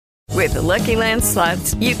With the Lucky Land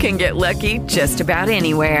Slots, you can get lucky just about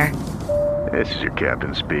anywhere. This is your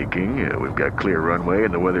captain speaking. We've got clear runway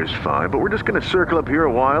and the weather's fine, but we're just going to circle up here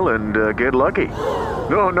a while and get lucky.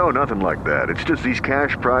 No, nothing like that. It's just these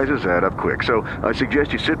cash prizes add up quick. So I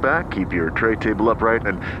suggest you sit back, keep your tray table upright,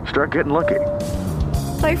 and start getting lucky.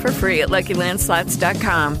 Play for free at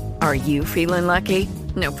LuckyLandSlots.com. Are you feeling lucky?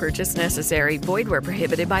 No purchase necessary. Void where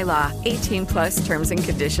prohibited by law. 18 plus terms and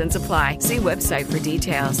conditions apply. See website for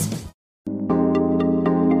details.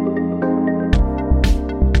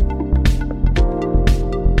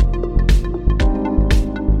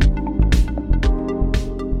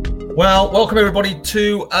 Well, welcome everybody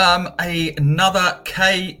to another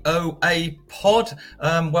KOA pod.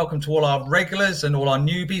 Welcome to all our regulars and all our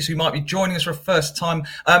newbies who might be joining us for the first time.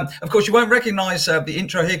 Of course, you won't recognise the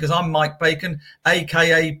intro here because I'm Mike Bacon,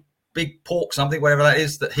 aka Big Pork something, whatever that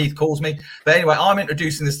is that Heath calls me. But anyway, I'm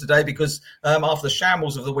introducing this today because after the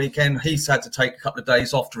shambles of the weekend, Heath's had to take a couple of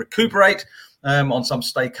days off to recuperate. On some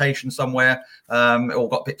staycation somewhere. It all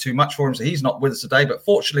got a bit too much for him, so he's not with us today. But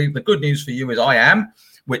fortunately, the good news for you is I am,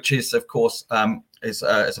 which is, of course, is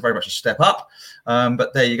very much a step up.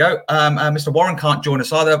 But there you go. Mr. Warren can't join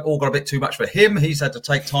us either. All got a bit too much for him. He's had to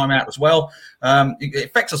take time out as well. It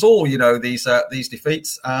affects us all, these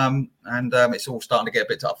defeats. And it's all starting to get a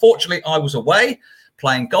bit tough. Fortunately, I was away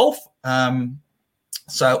playing golf.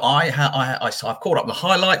 So I've caught up the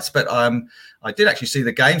highlights, but I did actually see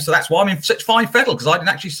the game. So that's why I'm in such fine fettle, because I didn't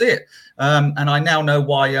actually see it. And I now know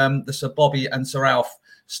why the Sir Bobby and Sir Alf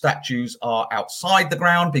statues are outside the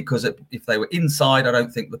ground, because if they were inside, I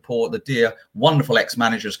don't think the dear, wonderful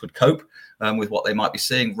ex-managers could cope with what they might be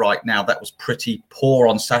seeing right now. That was pretty poor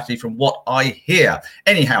on Saturday from what I hear.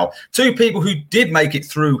 Anyhow, two people who did make it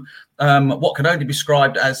through what can only be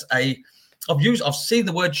described as I've seen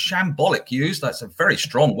the word shambolic used. That's a very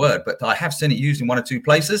strong word, but I have seen it used in one or two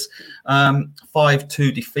places.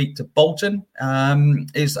 5-2 defeat to Bolton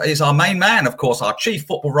is our main man, of course, our chief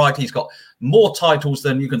football writer. He's got more titles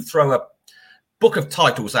than you can throw a book of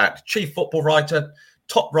titles at. Chief football writer,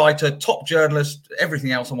 top journalist,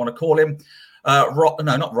 everything else I want to call him.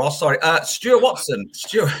 Stuart Watson.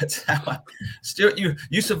 Stuart,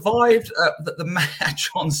 you survived the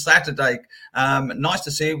match on Saturday. Nice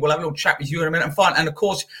to see you. We'll have a little chat with you in a minute. And fine. And of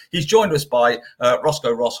course, he's joined us by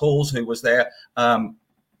Roscoe Ross Halls, who was there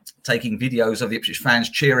taking videos of the Ipswich fans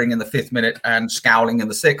cheering in the 5th minute and scowling in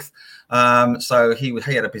the 6th. So he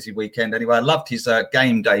had a busy weekend anyway. I loved his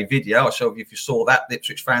game day video. I'll show you if you saw that, the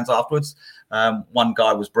Ipswich fans afterwards. One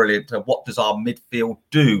guy was brilliant. What does our midfield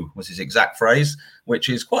do was his exact phrase, which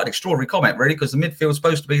is quite an extraordinary comment, really, because the midfield is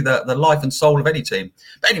supposed to be the life and soul of any team.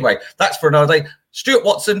 But anyway, that's for another day. Stuart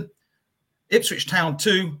Watson, Ipswich Town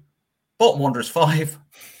 2, Bolton Wanderers 5.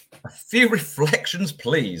 A few reflections,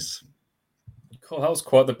 please. Cool, that was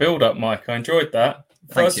quite the build-up, Mike. I enjoyed that.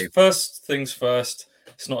 Thank you. First things first,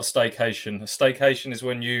 it's not a staycation. A staycation is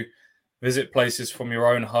when you visit places from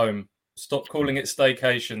your own home. Stop calling it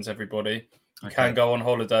staycations, everybody. You can go on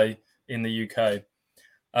holiday in the UK.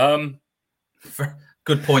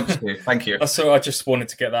 Good point, Stu. Thank you. So I just wanted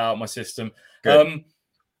to get that out of my system. Good.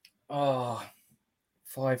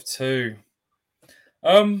 5-2.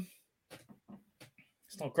 It's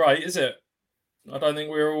not great, is it? I don't think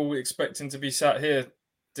we're all expecting to be sat here.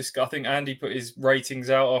 I think Andy put his ratings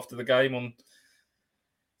out after the game on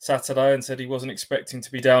Saturday and said he wasn't expecting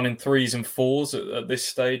to be down in 3s and 4s at this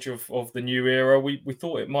stage of the new era. We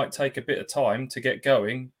thought it might take a bit of time to get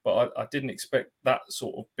going, but I didn't expect that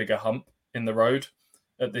sort of bigger hump in the road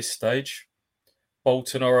at this stage.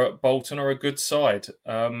 Bolton are a good side.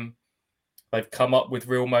 They've come up with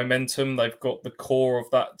real momentum. They've got the core of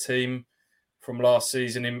that team from last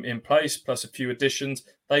season in place, plus a few additions.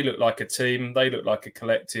 They look like a team. They look like a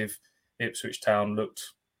collective. Ipswich Town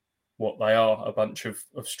looked what they are, a bunch of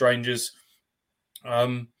strangers.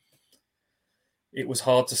 It was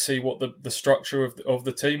hard to see what the structure of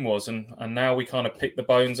the team was, and now we kind of pick the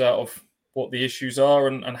bones out of what the issues are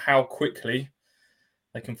and how quickly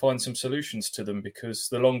they can find some solutions to them, because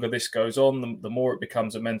the longer this goes on, the more it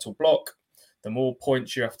becomes a mental block, the more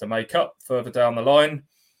points you have to make up further down the line.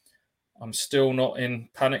 I'm still not in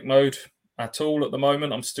panic mode at all at the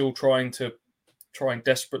moment. I'm still trying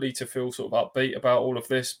desperately to feel sort of upbeat about all of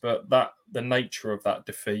this, but the nature of that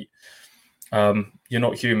defeat, you're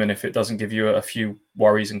not human if it doesn't give you a few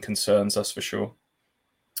worries and concerns, that's for sure.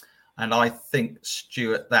 And I think,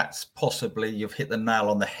 Stuart, that's possibly, you've hit the nail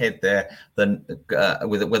on the head there,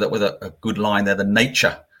 with a good line there, the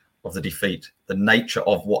nature of the defeat, the nature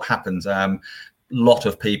of what happens. Lot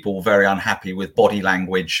of people very unhappy with body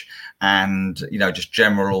language and, just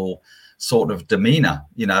general sort of demeanour,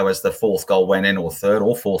 as the fourth goal went in, or third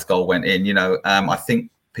or fourth goal went in. I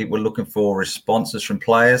think people were looking for responses from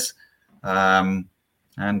players, and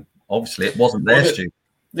obviously it wasn't there, Stu.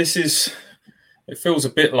 It feels a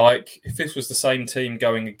bit like if this was the same team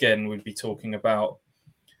going again, we'd be talking about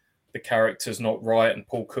the character's not right, and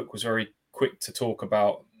Paul Cook was very quick to talk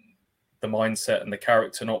about the mindset and the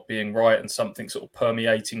character not being right and something sort of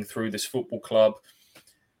permeating through this football club.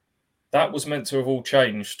 That was meant to have all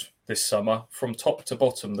changed this summer. From top to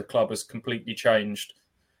bottom, the club has completely changed.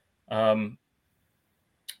 And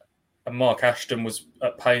Mark Ashton was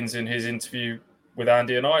at pains in his interview with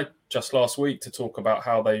Andy and I just last week to talk about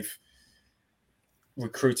how they've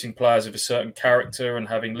recruiting players of a certain character and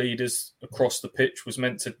having leaders across the pitch was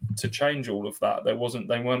meant to change all of that. They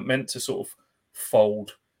weren't meant to sort of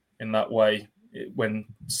fold in that way when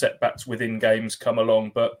setbacks within games come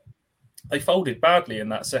along, but they folded badly in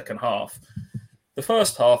that second half. The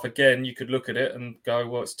first half, again, you could look at it and go,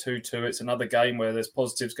 well, it's 2-2. It's another game where there's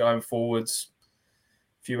positives going forwards.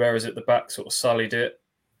 A few errors at the back sort of sullied it.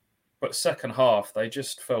 But second half, they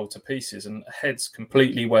just fell to pieces and heads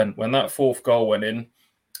completely went. When that fourth goal went in,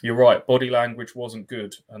 you're right, body language wasn't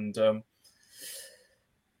good. And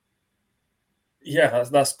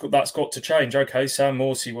that's got to change. Okay, Sam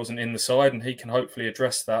Morsey wasn't in the side and he can hopefully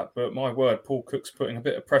address that. But my word, Paul Cook's putting a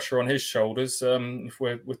bit of pressure on his shoulders. Sam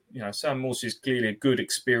Morsey is clearly a good,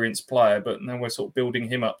 experienced player, but then we're sort of building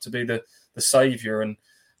him up to be the saviour. And,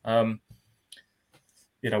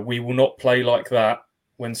 we will not play like that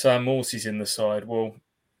when Sam Morsey's in the side. Well,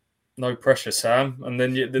 no pressure, Sam. And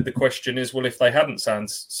then the question is, well, if they hadn't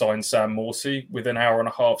signed Sam Morsey with an hour and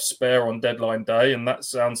a half spare on deadline day, and that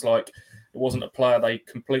sounds like it wasn't a player they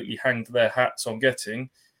completely hanged their hats on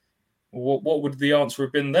getting, what would the answer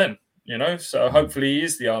have been then? So hopefully he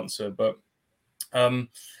is the answer. But one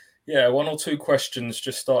or two questions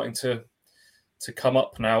just starting to come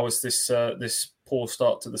up now as this poor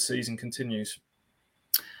start to the season continues.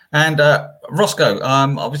 And Roscoe,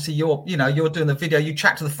 obviously you're doing the video. You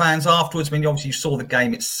chat to the fans afterwards. I mean, obviously you saw the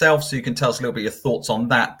game itself, so you can tell us a little bit of your thoughts on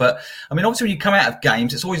that. But I mean, obviously when you come out of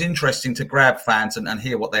games, it's always interesting to grab fans and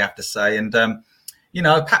hear what they have to say. And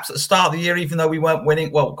perhaps at the start of the year, even though we weren't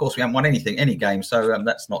winning, well, of course we haven't won any game, so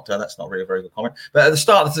that's not really a very good comment. But at the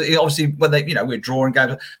start, obviously when we were drawing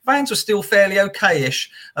games, fans were still fairly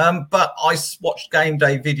okay-ish. But I watched game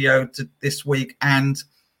day video this week, and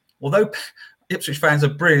although Ipswich fans are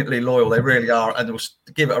brilliantly loyal, they really are, and will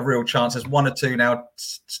give it a real chance. There's one or two now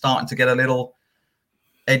starting to get a little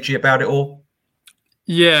edgy about it all.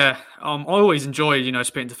 Yeah, I always enjoy,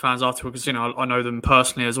 speaking to fans afterwards because, I know them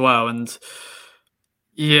personally as well. And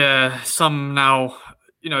yeah, some now,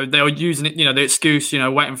 they're using it, the excuse,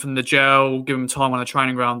 waiting for them to gel, give them time on the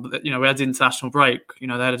training ground. But, we had the international break, they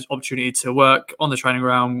had an opportunity to work on the training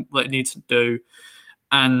ground, what they need to do.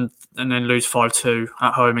 And then lose 5-2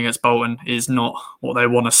 at home against Bolton is not what they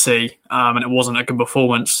want to see. And it wasn't a good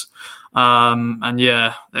performance.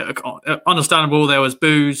 Understandable. There was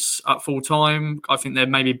boos at full time. I think they're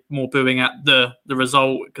maybe more booing at the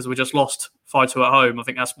result because we just lost 5-2 at home. I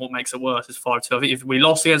think that's what makes it worse is 5-2. I think if we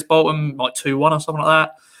lost against Bolton like 2-1 or something like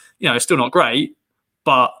that, it's still not great,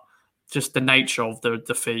 but just the nature of the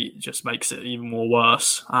defeat just makes it even more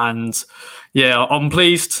worse. And yeah, I'm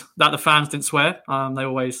pleased that the fans didn't swear. They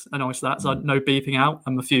always annoy us that. So no beeping out.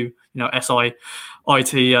 And a few, SHIT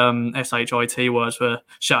words were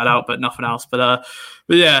shouted out, but nothing else. But not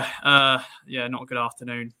a good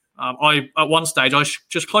afternoon. At one stage, I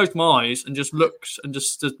just closed my eyes and just look at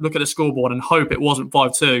the scoreboard and hope it wasn't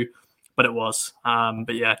 5-2, but it was. Not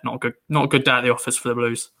a good day at the office for the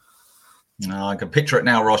Blues. I can picture it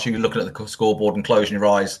now, Ross. You looking at the scoreboard and closing your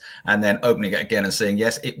eyes and then opening it again and seeing,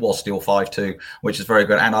 yes, it was still 5-2, which is very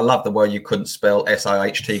good. And I love the way you couldn't spell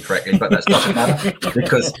SIHT correctly, but that doesn't matter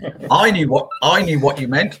because I knew what you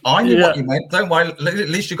meant. What you meant. Don't worry. At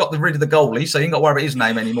least you got rid of the goalie, so you ain't got to worry about his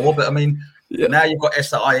name anymore. But I mean, now you've got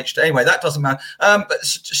SIHT. Anyway, that doesn't matter. But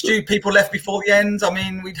Stu, people left before the end. I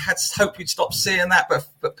mean, we'd had hoped we'd stop seeing that,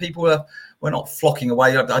 but people were not flocking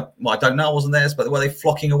away. I don't know. I wasn't there, but were they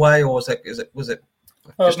flocking away, or was it?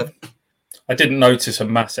 Just I didn't notice a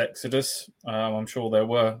mass exodus. I'm sure there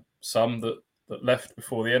were some that left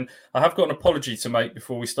before the end. I have got an apology to make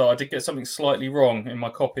before we start. I did get something slightly wrong in my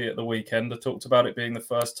copy at the weekend. I talked about it being the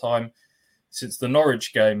first time since the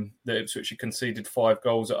Norwich game that Ipswich had conceded 5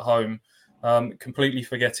 goals at home, completely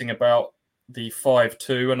forgetting about the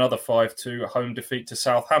 5-2, another 5-2 home defeat to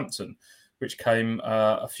Southampton, which came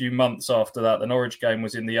a few months after that. The Norwich game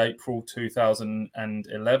was in the April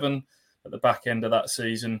 2011 at the back end of that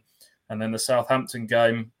season. And then the Southampton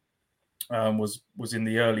game was in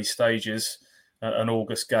the early stages. an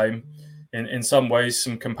August game. In some ways,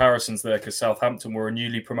 some comparisons there, because Southampton were a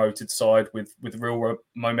newly promoted side with real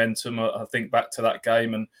momentum. I think back to that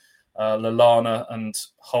game, and Lallana and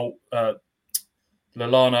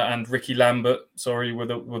Ricky Lambert, were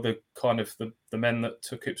the kind of the men that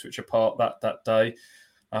took Ipswich apart that day.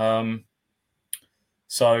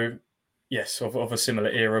 So yes, of a similar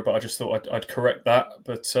era, but I just thought I'd correct that.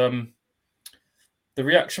 But the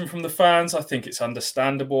reaction from the fans, I think it's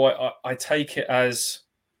understandable. I take it as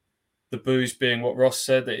the boos being what Ross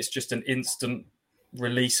said, that it's just an instant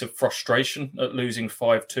release of frustration at losing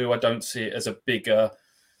 5-2. I don't see it as a bigger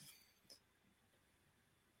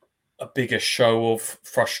show of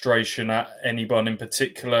frustration at anyone in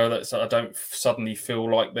particular. I don't suddenly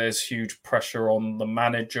feel like there's huge pressure on the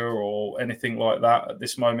manager or anything like that at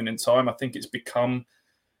this moment in time. I think it's become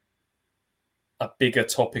a bigger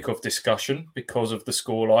topic of discussion because of the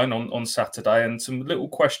scoreline on Saturday, and some little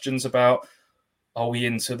questions about, are we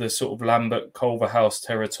into the sort of Lambert-Culverhouse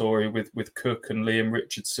territory with Cook and Liam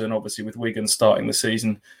Richardson? Obviously, with Wigan starting the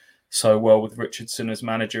season so well, with Richardson as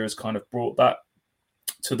manager, has kind of brought that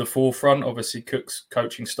to the forefront. Obviously, Cook's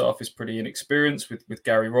coaching staff is pretty inexperienced, with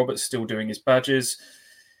Gary Roberts still doing his badges,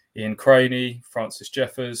 Ian Craney, Francis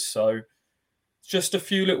Jeffers. So just a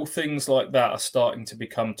few little things like that are starting to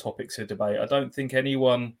become topics of debate. I don't think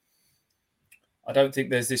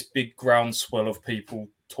there's this big groundswell of people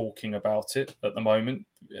talking about it at the moment.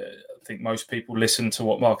 I think most people listen to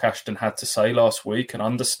what Mark Ashton had to say last week and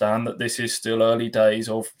understand that this is still early days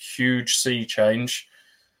of huge sea change,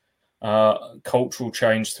 cultural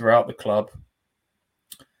change throughout the club.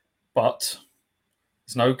 But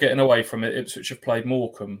there's no getting away from it. Ipswich have played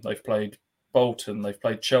Morecambe, they've played Bolton, they've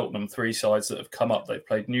played Cheltenham, 3 sides that have come up. They've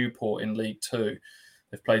played Newport in League 2.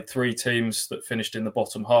 They've played 3 teams that finished in the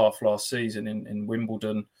bottom half last season in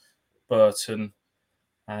Wimbledon, Burton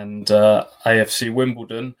and AFC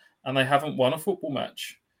Wimbledon, and they haven't won a football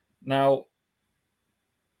match. Now,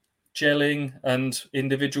 gelling and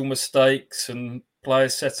individual mistakes and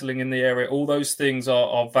players settling in the area, all those things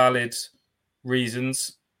are valid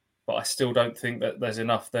reasons, but I still don't think that there's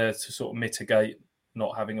enough there to sort of mitigate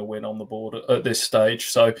not having a win on the board at this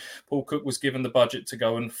stage. So Paul Cook was given the budget to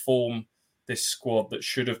go and form this squad that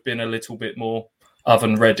should have been a little bit more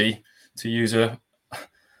oven ready, to use a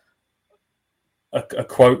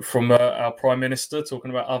quote from our Prime Minister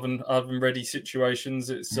talking about oven ready situations.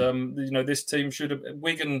 It's this team should have.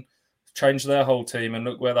 Wigan changed their whole team, and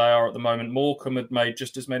look where they are at the moment. Morecambe had made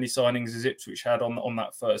just as many signings as Ipswich had on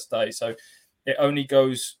that first day. So it only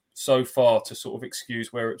goes so far to sort of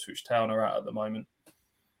excuse where Ipswich Town are at the moment.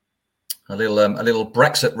 A little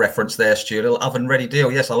Brexit reference there, Stu. A little oven-ready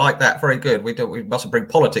deal. Yes, I like that. Very good. We mustn't bring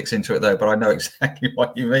politics into it, though, but I know exactly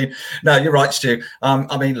what you mean. No, you're right, Stu.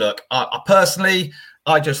 I mean, look, I personally,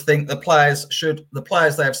 I just think the players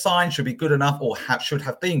they have signed should be good enough, or should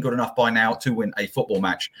have been good enough by now to win a football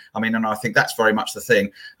match. I mean, and I think that's very much the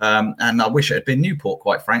thing. And I wish it had been Newport,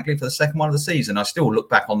 quite frankly, for the second one of the season. I still look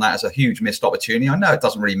back on that as a huge missed opportunity. I know it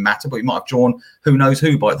doesn't really matter, but we might have drawn who knows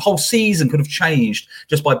who by. The whole season could have changed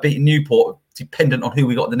just by beating Newport, dependent on who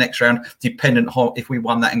we got in the next round, dependent on if we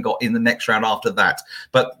won that and got in the next round after that.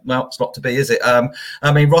 But, well, it's not to be, is it?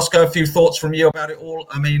 I mean, Roscoe, a few thoughts from you about it all.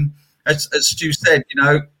 I mean, as Stu said,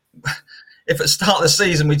 if at the start of the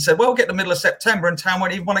season we'd said, well, we'll get the middle of September and Town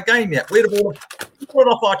won't even won a game yet, we'd have all put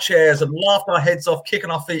off our chairs and laughed our heads off, kicking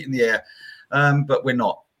our feet in the air. But we're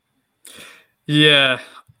not. Yeah.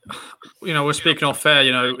 We're speaking off air,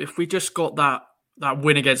 if we just got that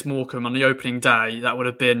win against Morecambe on the opening day, that would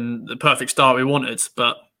have been the perfect start we wanted.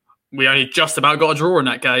 But we only just about got a draw in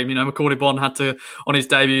that game. Macaulay Bonne had to, on his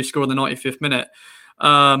debut, score in the 95th minute.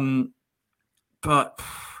 But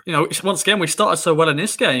once again, we started so well in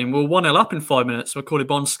this game. We were 1-0 up in 5 minutes. Macaulay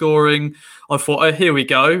Bonne scoring. I thought, oh, here we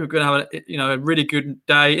go. We're going to have a really good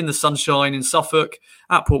day in the sunshine in Suffolk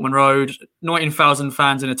at Portman Road. 19,000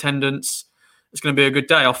 fans in attendance. It's going to be a good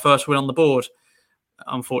day. Our first win on the board.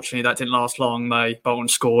 Unfortunately, that didn't last long. Bolton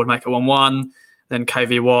scored, make it 1-1. Then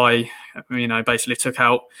KVY, basically took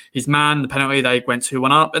out his man. The penalty, they went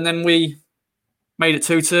 2-1 up. And then we made it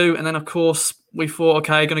 2-2. And then, of course, we thought,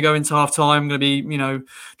 okay, going to go into half-time, going to be,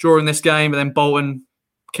 drawing this game. But then Bolton,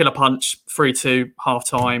 killer punch, 3-2,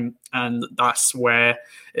 half-time. And that's where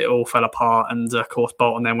it all fell apart. And, of course,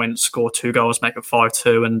 Bolton then went and scored 2 goals, make it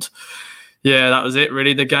 5-2. And, yeah, that was it,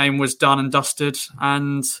 really. The game was done and dusted.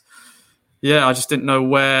 And, yeah, I just didn't know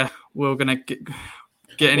where we were going to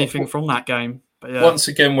get anything from that game. But, yeah. Once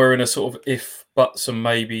again, we're in a sort of if, buts and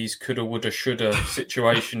maybes, coulda, woulda, shoulda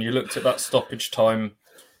situation. You looked at that stoppage time,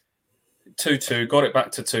 2-2, got it back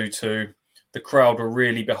to 2-2. The crowd were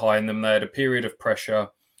really behind them. They had a period of pressure.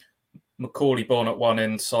 Macaulay Bonne at one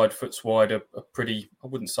end, side foots wide, a pretty, I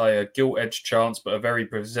wouldn't say a gilt-edged chance, but a very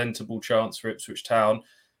presentable chance for Ipswich Town.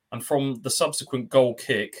 And from the subsequent goal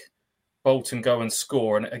kick, Bolton go and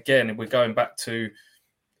score. And again, we're going back to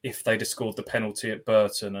if they'd have scored the penalty at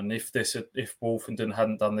Burton, and if Wolfenden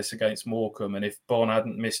hadn't done this against Morecambe, and if Bonne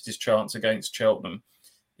hadn't missed his chance against Cheltenham.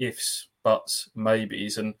 Ifs, buts,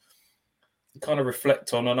 maybes. And you kind of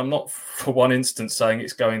reflect on, and I'm not for one instant saying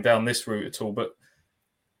it's going down this route at all, but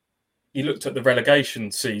you looked at the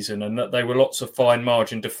relegation season and that they were lots of fine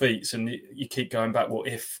margin defeats, and you keep going back, well,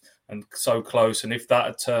 if, and so close, and if that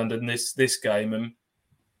had turned in this game. And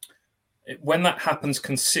when that happens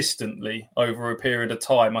consistently over a period of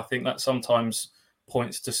time, I think that sometimes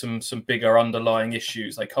points to some bigger underlying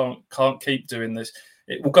issues. They can't keep doing this.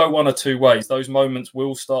 It will go one or two ways. Those moments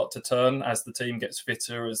will start to turn as the team gets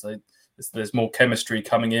fitter, as there's more chemistry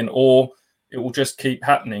coming in, or it will just keep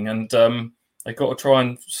happening. And they've got to try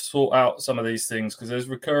and sort out some of these things, because there's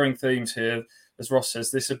recurring themes here. As Ross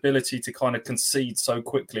says, this ability to kind of concede so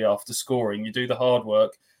quickly after scoring. You do the hard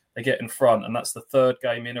work, they get in front, and that's the third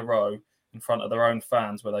game in a row in front of their own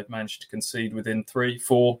fans where they've managed to concede within 3,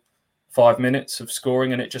 4, 5 minutes of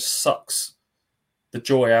scoring, and it just sucks the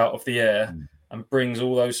joy out of the air and brings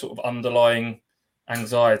all those sort of underlying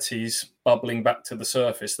anxieties bubbling back to the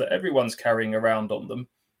surface that everyone's carrying around on them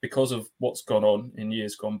because of what's gone on in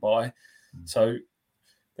years gone by. So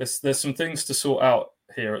there's some things to sort out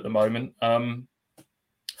here at the moment.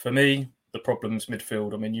 For me, the problem's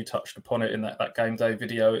midfield. I mean, you touched upon it in that game day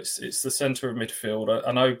video. It's the centre of midfield.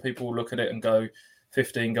 I know people will look at it and go,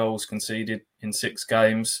 15 goals conceded in 6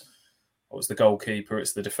 games. It was the goalkeeper,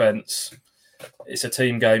 it's the defence. It's a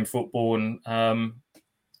team game, football. And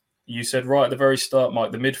you said right at the very start,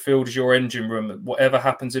 Mike, the midfield is your engine room. Whatever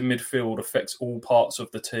happens in midfield affects all parts of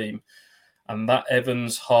the team. And that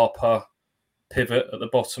Evans-Harper pivot at the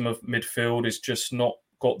bottom of midfield is just not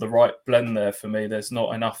got the right blend there for me. There's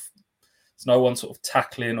not enough. There's no one sort of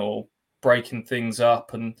tackling or breaking things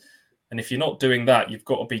up. And if you're not doing that, you've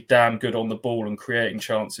got to be damn good on the ball and creating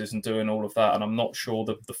chances and doing all of that. And I'm not sure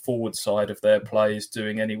that the forward side of their play is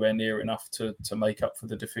doing anywhere near enough to make up for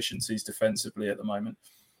the deficiencies defensively at the moment.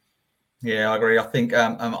 Yeah, I agree. I think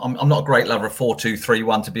I'm not a great lover of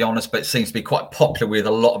 4-2-3-1, to be honest, but it seems to be quite popular with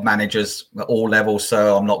a lot of managers at all levels.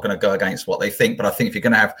 So I'm not going to go against what they think. But I think if you're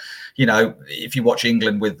going to have, if you watch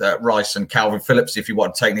England with Rice and Calvin Phillips, if you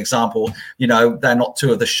want to take an example, they're not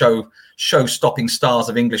two of the show-stopping stars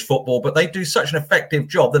of English football, but they do such an effective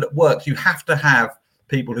job that it works. You have to have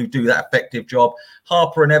people who do that effective job.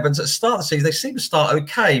 Harper and Evans at the start of the season, they seem to start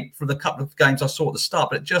okay for the couple of games I saw at the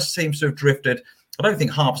start, but it just seems to have drifted. I don't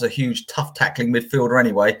think Harper's a huge, tough tackling midfielder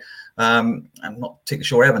anyway. I'm not particularly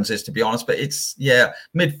sure Evans is, to be honest. But it's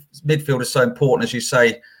midfield is so important, as you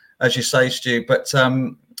say, Stu. But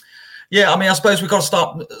I suppose we've got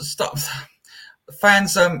to start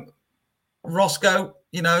fans. Roscoe,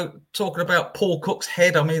 talking about Paul Cook's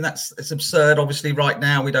head. I mean, it's absurd. Obviously, right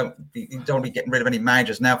now you don't want to be getting rid of any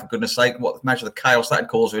managers now. For goodness' sake, imagine the chaos that would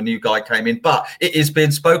cause when a new guy came in. But it is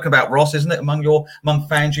being spoken about, Ross, isn't it, among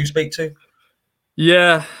fans you speak to?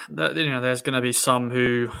 Yeah, there's going to be some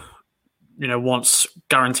who, wants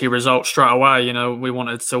guarantee results straight away. We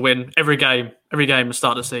wanted to win every game at the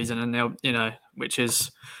start of the season, and which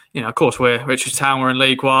is, of course, we're Ipswich Town, we're in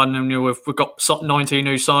League One, and we've got 19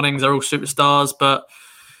 new signings. They're all superstars, but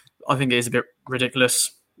I think it is a bit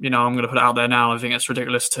ridiculous. I'm going to put it out there now. I think it's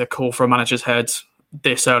ridiculous to call for a manager's head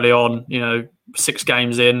this early on. 6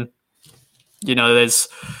 games in.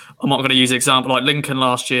 I'm not going to use an example like Lincoln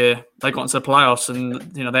last year. They got into the playoffs and,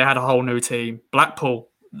 they had a whole new team. Blackpool,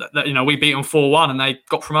 we beat them 4-1 and they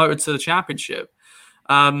got promoted to the Championship.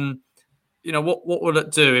 What will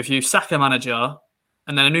it do if you sack a manager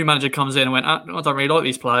and then a new manager comes in and went, I don't really like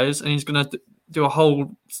these players, and he's going to do a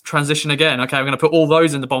whole transition again. Okay, we're going to put all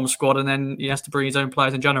those in the bomb squad and then he has to bring his own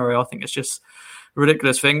players in January. I think it's just a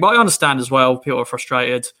ridiculous thing. But I understand as well, people are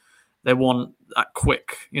frustrated. They want that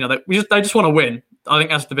quick, they just want to win. I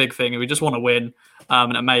think that's the big thing. We just want to win,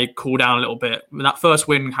 and it may cool down a little bit. When that first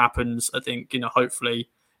win happens, I think, hopefully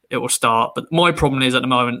it will start. But my problem is at the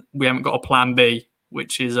moment, we haven't got a plan B,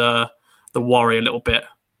 which is the worry a little bit.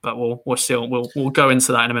 But we'll go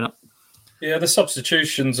into that in a minute. Yeah, the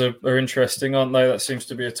substitutions are interesting, aren't they? That seems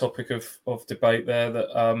to be a topic of debate there,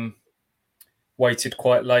 that waited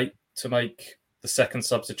quite late to make the second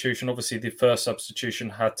substitution. Obviously, the first substitution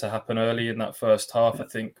had to happen early in that first half. I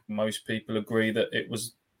think most people agree that it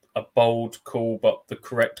was a bold call, but the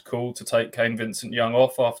correct call to take Kane Vincent-Young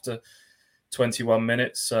off after 21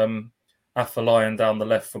 minutes. Afolayan down the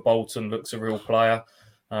left for Bolton looks a real player.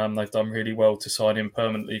 They've done really well to sign him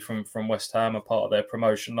permanently from West Ham, a part of their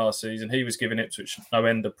promotion last season. He was giving Ipswich no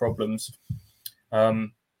end of problems.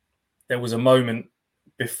 There was a moment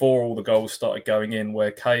before all the goals started going in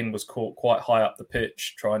where Kane was caught quite high up the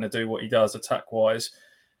pitch trying to do what he does attack-wise.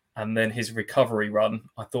 And then his recovery run,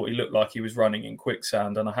 I thought he looked like he was running in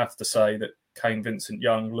quicksand. And I have to say that Kane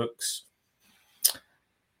Vincent-Young looks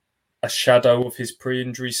a shadow of his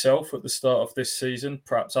pre-injury self at the start of this season.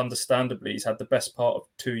 Perhaps understandably, he's had the best part of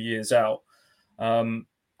 2 years out. And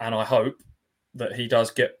I hope that he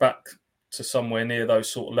does get back to somewhere near those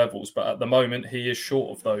sort of levels. But at the moment, he is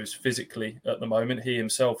short of those physically. At the moment, he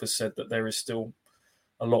himself has said that there is still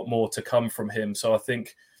a lot more to come from him. So I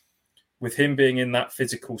think with him being in that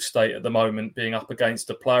physical state at the moment, being up against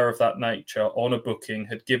a player of that nature on a booking,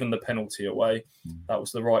 had given the penalty away, that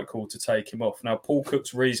was the right call to take him off. Now, Paul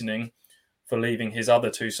Cook's reasoning for leaving his other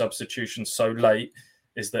 2 substitutions so late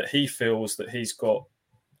is that he feels that he's got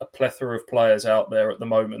a plethora of players out there at the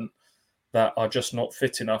moment that are just not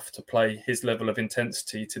fit enough to play his level of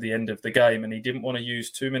intensity to the end of the game. And he didn't want to use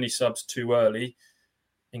too many subs too early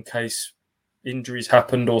in case injuries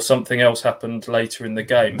happened or something else happened later in the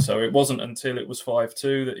game. So it wasn't until it was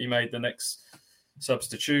 5-2 that he made the next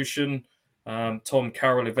substitution. Tom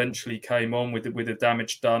Carroll eventually came on with the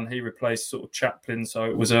damage done. He replaced sort of Chaplin. So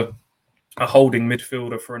it was a holding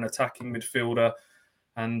midfielder for an attacking midfielder,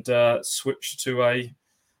 and switched to a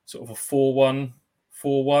sort of a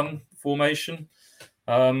 4-1-4-1 formation.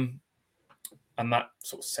 And that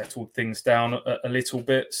sort of settled things down a little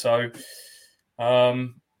bit. So,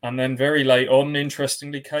 and then very late on,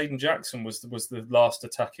 interestingly, Caden Jackson was the last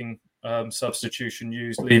attacking substitution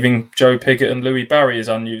used, leaving Joe Pigott and Louis Barry as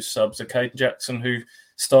unused subs. So Caden Jackson, who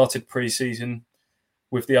started pre-season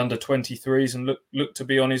with the under-23s and looked to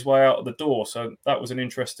be on his way out of the door. So that was an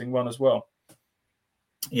interesting one as well.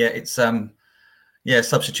 Yeah, it's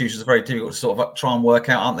substitutions are very difficult to sort of try and work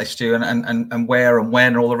out, aren't they, Stu? And where and when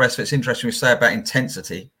and all the rest of it. It's interesting we say about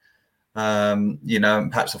intensity, and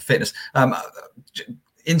perhaps of fitness.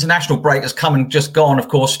 International break has come and just gone, of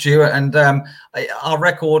course, Stuart, and our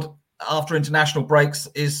record after international breaks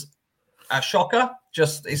is a shocker.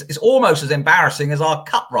 It's almost as embarrassing as our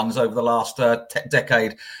cup runs over the last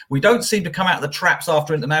decade. We don't seem to come out of the traps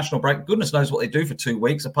after international break. Goodness knows what they do for 2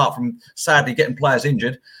 weeks, apart from sadly getting players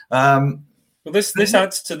injured. Well, this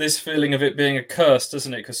adds to this feeling of it being a curse,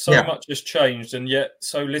 doesn't it? Because so much has changed, and yet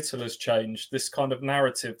so little has changed. This kind of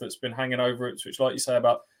narrative that's been hanging over it, which, like you say,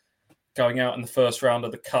 about going out in the first round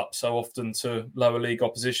of the cup so often to lower league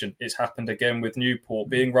opposition. It's happened again with Newport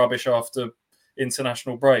being rubbish after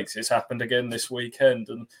international breaks. It's happened again this weekend,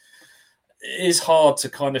 and it is hard to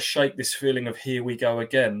kind of shake this feeling of here we go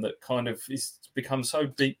again that kind of is become so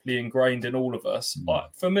deeply ingrained in all of us.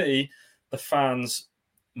 But for me, the fans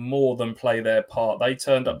more than play their part. They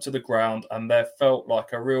turned up to the ground and there felt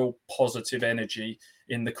like a real positive energy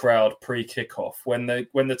in the crowd pre-kickoff. When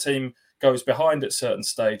the team goes behind at certain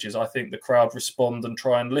stages, I think the crowd respond and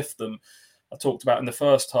try and lift them. I talked about in the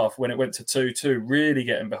first half when it went to 2-2, really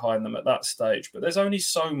getting behind them at that stage. But there's only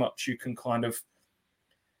so much you can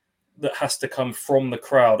that has to come from the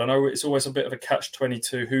crowd. I know it's always a bit of a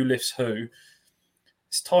catch-22, who lifts who.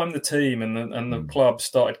 It's time the team and the club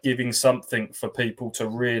started giving something for people to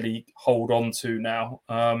really hold on to now.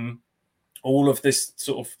 All of this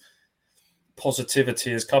sort of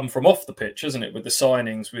positivity has come from off the pitch, hasn't it? With the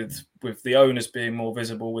signings, with the owners being more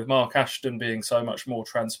visible, with Mark Ashton being so much more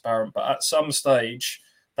transparent. But at some stage,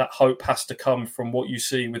 that hope has to come from what you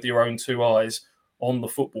see with your own 2 eyes on the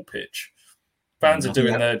football pitch. Fans are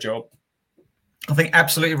doing their job. I think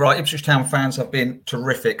absolutely right. Ipswich Town fans have been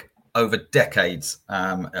terrific over decades.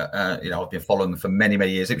 I've been following them for many,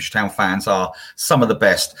 many years. Ipswich Town fans are some of the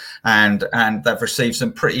best, and they've received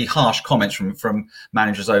some pretty harsh comments from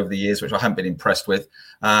managers over the years, which I haven't been impressed with.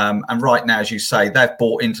 And right now, as you say, they've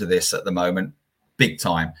bought into this at the moment, big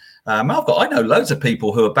time. I know loads of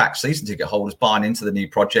people who are back season ticket holders buying into the new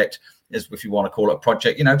project, if you want to call it a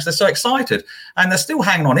project, because they're so excited and they're still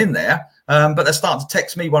hanging on in there. But they're starting to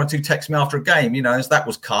text me, 1 or 2 texts me after a game, as that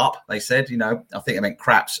was carp, they said, I think it meant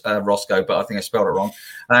craps, Roscoe, but I think I spelled it wrong.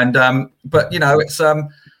 And, it's,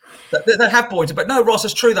 they have bought into it. But no, Ross,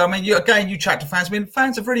 it's true though. I mean, you chat to fans. I mean,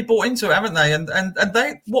 fans have really bought into it, haven't they? And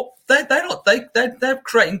they're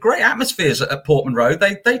creating great atmospheres at Portman Road.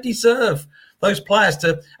 They deserve those players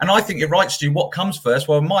to, and I think you're right, Stu, what comes first?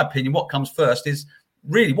 Well, in my opinion, what comes first is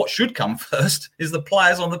really what should come first is the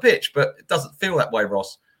players on the pitch, but it doesn't feel that way,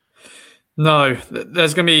 Ross. No,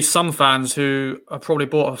 there's going to be some fans who have probably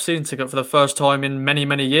bought a season ticket for the first time in many,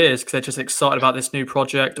 many years because they're just excited about this new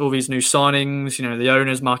project, all these new signings. The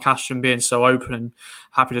owners, Mark Ashton, being so open and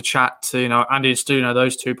happy to chat to, Andy and Stu,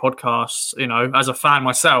 those two podcasts. As a fan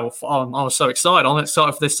myself, I was so excited. I'm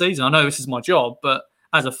excited for this season. I know this is my job, but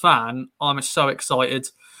as a fan, I'm so excited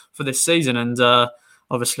for this season. And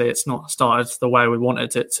obviously, it's not started the way we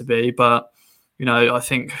wanted it to be. But, I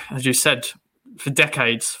think, as you said, for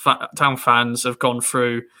decades, Town fans have gone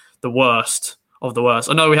through the worst of the worst.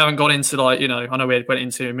 I know we haven't gone into I know we went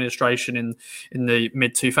into administration in the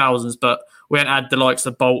mid 2000s, but we haven't had the likes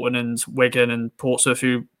of Bolton and Wigan and Portsmouth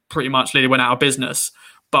who pretty much nearly went out of business.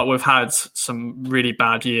 But we've had some really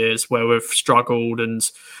bad years where we've struggled and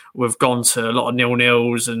we've gone to a lot of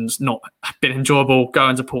 0-0s and not been enjoyable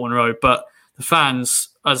going to Portman Road. But the fans,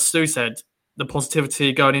 as Stu said, the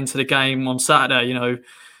positivity going into the game on Saturday,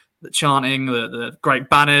 the chanting, the great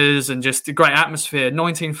banners, and just the great atmosphere.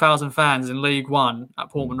 19,000 fans in League One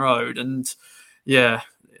at Portman Road, and yeah,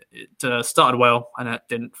 it started well and it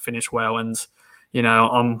didn't finish well. And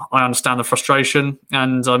I understand the frustration,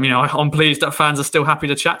 and I'm pleased that fans are still happy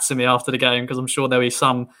to chat to me after the game because I'm sure there'll be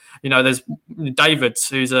some. There's David,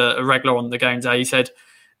 who's a regular on the game day. He said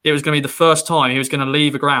it was going to be the first time he was going to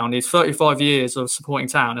leave a ground. He's 35 years of supporting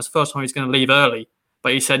Town. It's the first time he's going to leave early.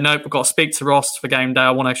 But he said, nope, I've got to speak to Ross for game day. I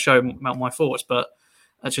want to show him my thoughts. But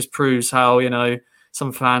that just proves how,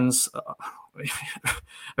 some fans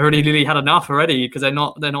already really had enough already because they're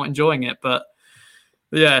not enjoying it. But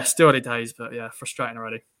yeah, still early days. But yeah, frustrating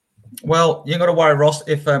already. Well, you ain't got to worry, Ross.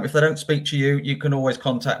 If they don't speak to you, you can always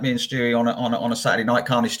contact me and Stewie on a Saturday night,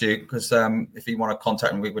 can't you, Stu? Because if you want to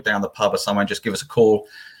contact me, we're down the pub or somewhere, just give us a call.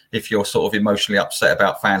 If you're sort of emotionally upset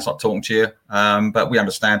about fans not talking to you, but we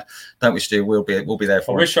understand, don't we, Stu? We'll be there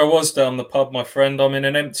for you. I wish I was down the pub, my friend. I'm in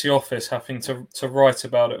an empty office, having to write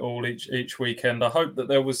about it all each weekend. I hope that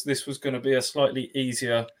this was going to be a slightly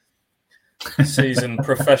easier season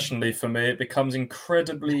professionally for me. It becomes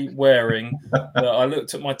incredibly wearing. I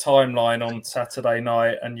looked at my timeline on Saturday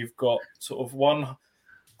night, and you've got sort of one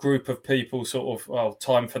group of people sort of,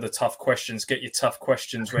 time for the tough questions, get your tough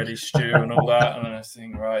questions ready, Stu, and all that. And I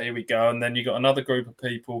think, right, here we go. And then you got another group of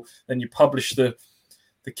people, then you publish the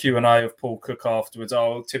Q&A of Paul Cook afterwards.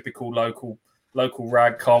 Oh, typical local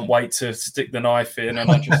rag, can't wait to stick the knife in. And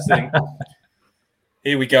I just think,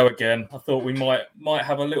 here we go again. I thought we might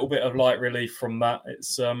have a little bit of light relief from that.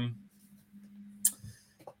 It's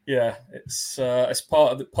it's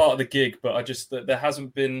part of the gig, but I just there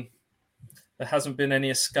hasn't been any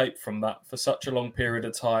escape from that for such a long period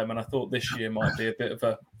of time, and I thought this year might be a bit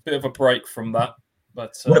of a break from that.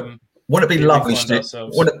 But wouldn't it be lovely, Stu?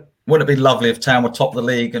 Wouldn't it be lovely if Town were top of the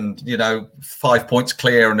league and 5 points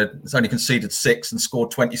clear and it's only conceded 6 and scored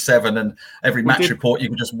 27, and every match report you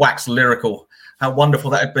could just wax lyrical? How wonderful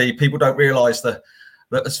that would be. People don't realise that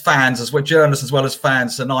as fans, as we're journalists as well as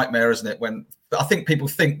fans, it's a nightmare, isn't it? When I think people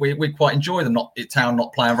think we quite enjoy Town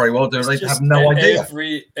not playing very well. They have no idea.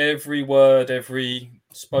 Every word, every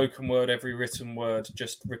spoken word, every written word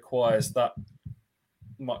just requires that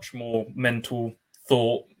much more mental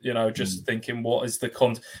thought. Just thinking, what is the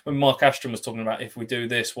when Mark Ashton was talking about, if we do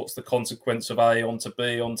this, what's the consequence of A onto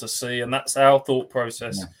B onto C, and that's our thought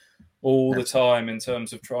process all the time in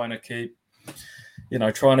terms of trying to keep.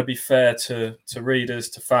 Trying to be fair to readers,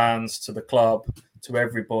 to fans, to the club, to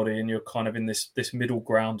everybody, and you're kind of in this middle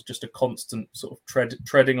ground, just a constant sort of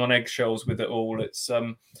treading on eggshells with it all.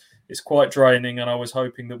 It's quite draining, and I was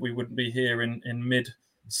hoping that we wouldn't be here in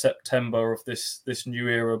mid-September of this new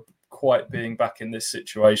era quite being back in this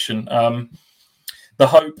situation. The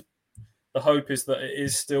hope is that it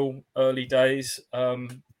is still early days,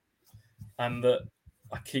 and that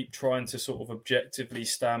I keep trying to sort of objectively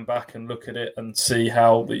stand back and look at it and see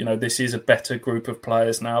how, this is a better group of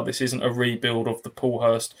players now. This isn't a rebuild of the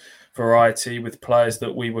Paulhurst variety with players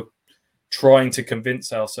that we were trying to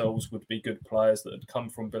convince ourselves would be good players that had come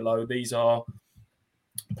from below. These are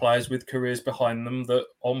players with careers behind them that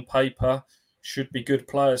on paper should be good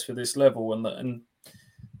players for this level. And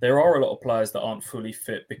there are a lot of players that aren't fully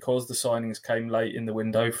fit because the signings came late in the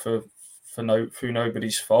window through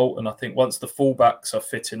nobody's fault. And I think once the fullbacks are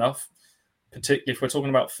fit enough, particularly if we're talking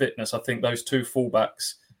about fitness, I think those two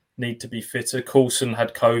fullbacks need to be fitter. Coulson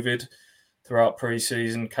had COVID throughout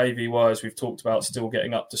pre-season. KVY, as we've talked about, still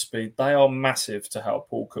getting up to speed. They are massive to how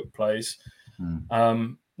Paul Cook plays.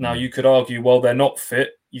 Now, you could argue, well, they're not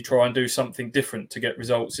fit. You try and do something different to get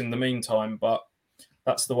results in the meantime, but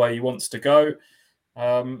that's the way he wants to go.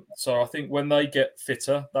 So I think when they get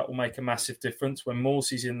fitter, that will make a massive difference. When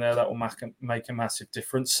Morsey's in there, that will make a massive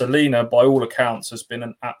difference. Selena, by all accounts, has been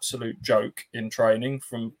an absolute joke in training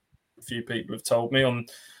from a few people have told me on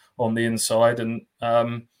the inside. And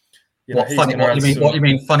what you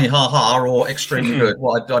mean? Funny, ha ha, or extremely good?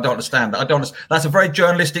 Well, I don't understand that. That's a very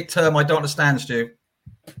journalistic term. I don't understand, Stu.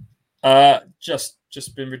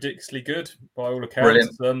 Just been ridiculously good by all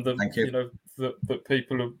accounts. Thank you. You know that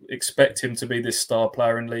people expect him to be this star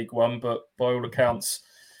player in League One, but by all accounts,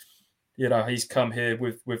 you know, he's come here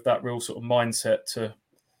with that real sort of mindset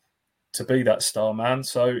to be that star man.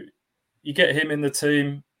 So you get him in the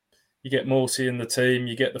team, you get Morsey in the team,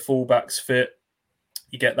 you get the fullbacks fit,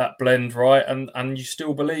 you get that blend right, and you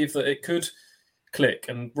still believe that it could click.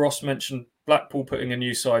 And Ross mentioned Blackpool putting a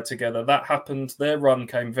new side together. That happened. Their run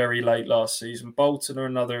came very late last season. Bolton are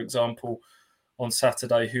another example on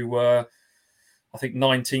Saturday, who were, I think,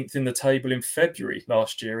 19th in the table in February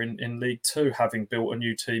last year in League Two, having built a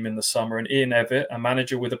new team in the summer. And Ian Evatt, a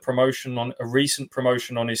manager with a recent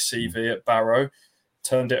promotion on his CV at Barrow,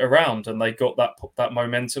 turned it around, and they got that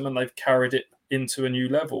momentum, and they've carried it into a new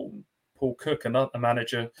level. Paul Cook, another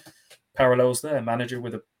manager, parallels there, manager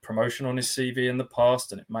with a promotion on his CV in the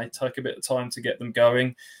past, and it may take a bit of time to get them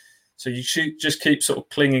going. So you should just keep sort of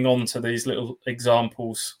clinging on to these little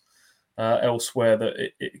examples elsewhere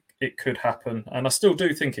that it could happen, and I still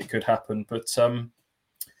do think it could happen. But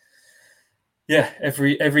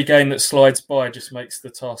every game that slides by just makes the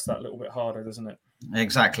task that little bit harder, doesn't it?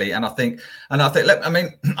 Exactly, and I think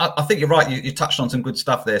I think you're right. You touched on some good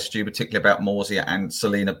stuff there, Stu, particularly about Morsey and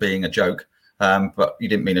Selina being a joke. But you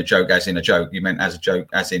didn't mean a joke as in a joke. You meant as a joke,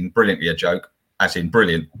 as in brilliantly a joke, as in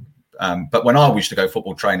brilliant. But when I used to go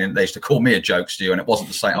football training, they used to call me a joke, Stu, and it wasn't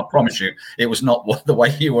the same. I promise you, it was not the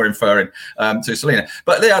way you were inferring to Selina.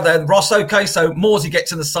 But then Ross, okay, so Morsey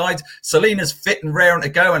gets in the side. Selina's fit and raring to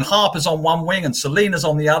go, and Harper's on one wing and Selina's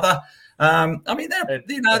on the other.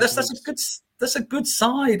 That's a good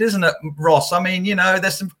side, isn't it, Ross? I mean,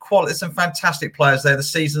 there's some quality, some fantastic players there. The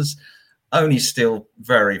season's only still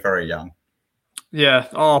very, very young. Yeah,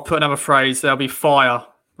 I'll put another phrase. There'll be fire.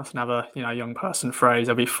 That's another, young person phrase.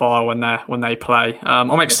 There'll be fire when they play.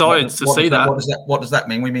 I'm excited to see that. What does that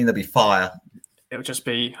mean? We mean there'll be fire. It'll just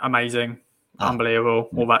be amazing, unbelievable,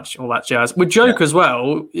 all that jazz. With joke as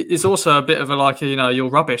well, it's also a bit of you're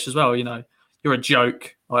rubbish as well. You're a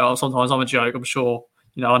joke. Sometimes I'm a joke. I'm sure.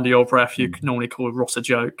 Under your breath, you can normally call Ross a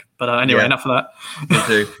joke. But anyway, enough of that.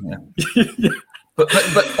 You do. Yeah. But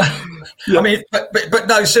yeah. I mean, but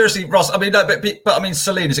no, seriously, Ross. I mean, no, but I mean,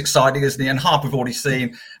 Selina's exciting, isn't he? And Harper we've already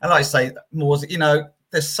seen. And like I say, Morsey,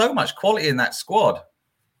 there's so much quality in that squad.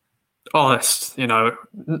 Oh, that's to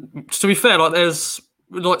be fair, there's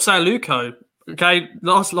say Luco. Okay,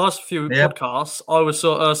 last few podcasts, I was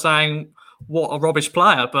sort of saying what a rubbish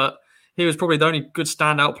player, but he was probably the only good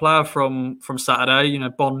standout player from Saturday.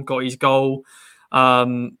 Bond got his goal,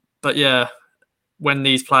 but yeah. When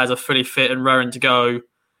these players are fully fit and raring to go,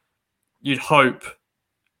 you'd hope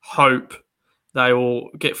they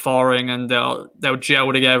will get firing and they'll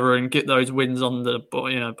gel together and get those wins on the.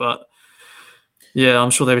 But yeah,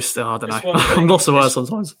 I'm sure they will still. I don't know. I'm lost for words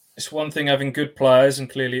sometimes. It's one thing having good players, and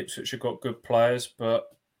clearly Ipswich have got good players, but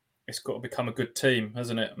it's got to become a good team,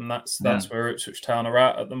 hasn't it? And that's where Ipswich Town are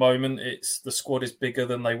at the moment. The squad is bigger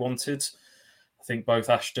than they wanted. I think both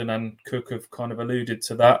Ashton and Cook have kind of alluded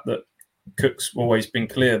to that. Cook's always been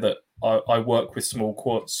clear that I work with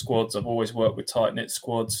small squads. I've always worked with tight-knit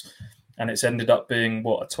squads, and it's ended up being,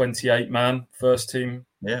 a 28-man first-team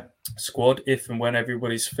squad, if and when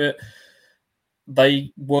everybody's fit.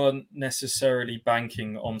 They weren't necessarily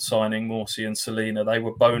banking on signing Morsey and Selina. They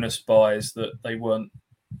were bonus buys that they weren't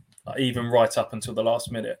even right up until the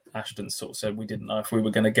last minute. Ashton sort of said we didn't know if we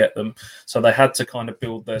were going to get them. So they had to kind of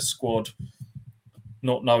build their squad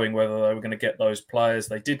not knowing whether they were going to get those players.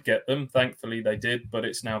 They did get them. Thankfully, they did. But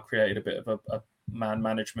it's now created a bit of a man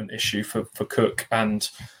management issue for Cook. And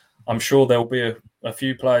I'm sure there'll be a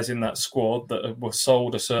few players in that squad that were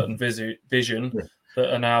sold a certain vision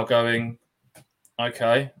that are now going,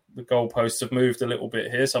 okay, the goalposts have moved a little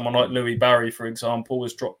bit here. Someone like Louis Barry, for example,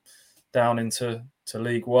 has dropped down into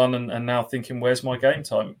League One and now thinking, where's my game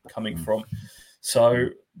time coming from? So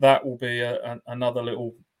that will be another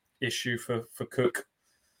little issue for Cook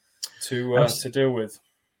to deal with.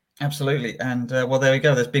 Absolutely. And there we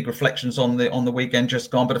go. There's big reflections on the weekend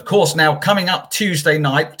just gone. But of course, now coming up Tuesday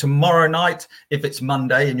night, tomorrow night, if it's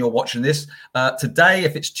Monday and you're watching this, today,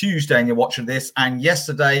 if it's Tuesday and you're watching this, and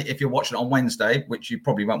yesterday, if you're watching it on Wednesday, which you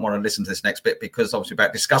probably won't want to listen to this next bit because obviously about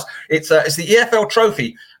to discuss, it's the EFL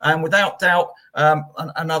Trophy. And without doubt,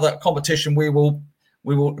 another competition we will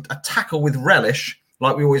tackle with relish,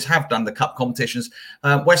 like we always have done the cup competitions.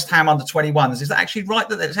 West Ham under 21s. Is that actually right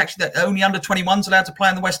that it's actually that only under 21s allowed to play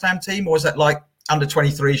in the West Ham team? Or is that like under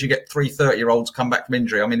 23s, you get 3 30-year-olds come back from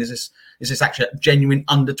injury. I mean, is this actually a genuine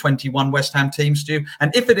under 21 West Ham team, Stu?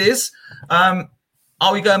 And if it is, are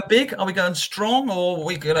we going big? Are we going strong? Or are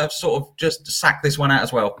we going to sort of just sack this one out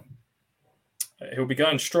as well? He'll be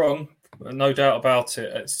going strong, no doubt about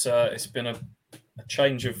it. It's been a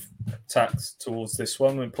change of tacks towards this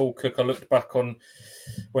one. When Paul Cook, I looked back on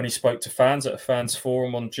when he spoke to fans at a fans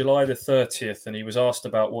forum on July the 30th, and he was asked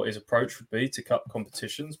about what his approach would be to cup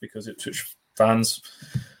competitions, because Ipswich fans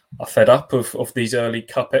are fed up of these early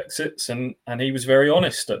cup exits, and he was very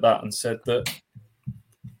honest at that and said that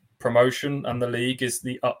promotion and the league is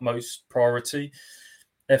the utmost priority.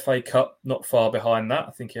 FA Cup not far behind that.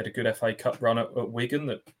 I think he had a good FA Cup run at Wigan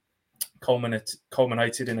that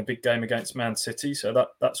culminated in a big game against Man City, so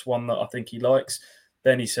that's one that I think he likes.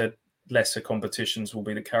 Then he said lesser competitions will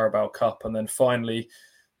be the Carabao Cup, and then finally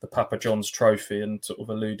the Papa John's Trophy, and sort of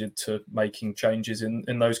alluded to making changes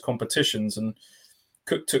in those competitions. And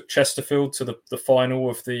Cook took Chesterfield to the final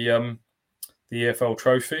of the EFL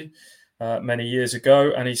Trophy many years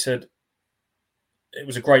ago, and he said it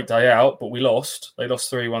was a great day out, but we lost. They lost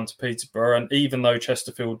 3-1 to Peterborough, and even though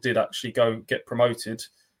Chesterfield did actually go get promoted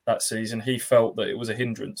that season, he felt that it was a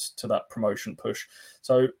hindrance to that promotion push.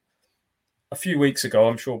 So a few weeks ago,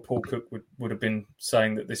 I'm sure Paul Cook would have been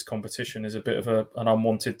saying that this competition is a bit of an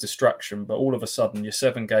unwanted distraction, but all of a sudden you're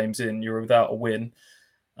 7 games in, you're without a win,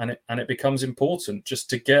 and it becomes important just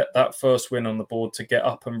to get that first win on the board, to get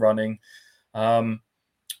up and running.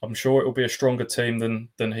 I'm sure it will be a stronger team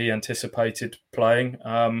than he anticipated playing.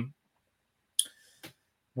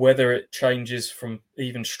 Whether it changes from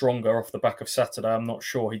even stronger off the back of Saturday, I'm not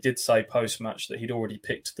sure. He did say post-match that he'd already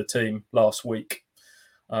picked the team last week.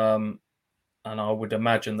 And I would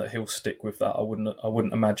imagine that he'll stick with that. I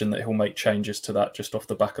wouldn't imagine that he'll make changes to that just off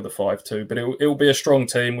the back of the 5-2. But it'll be a strong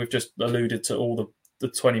team. We've just alluded to all the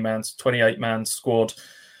 28-man squad.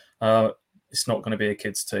 It's not going to be a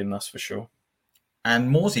kids' team, that's for sure.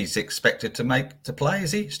 And Morsey's expected to play,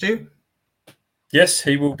 is he, Stu? Yes,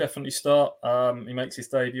 he will definitely start. He makes his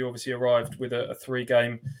debut. Obviously, arrived with a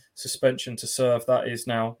 3-game suspension to serve. That is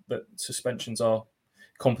now that suspensions are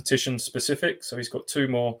competition specific. So he's got 2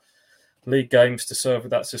 more league games to serve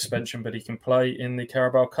with that suspension, but he can play in the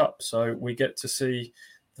Carabao Cup. So we get to see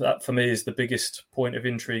that. For me, is the biggest point of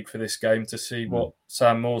intrigue for this game, to see what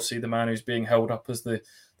Sam Morsey, the man who's being held up as the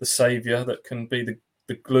saviour that can be the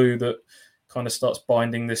glue that kind of starts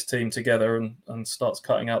binding this team together and starts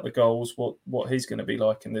cutting out the goals, what he's going to be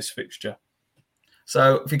like in this fixture.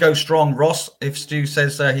 So if you go strong, Ross, if Stu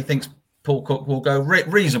says he thinks Paul Cook will go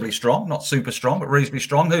reasonably strong, not super strong, but reasonably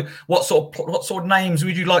strong, what sort of names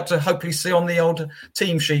would you like to hopefully see on the old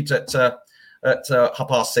team sheet at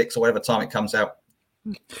 6:30 or whatever time it comes out?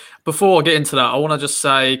 Before I get into that, I want to just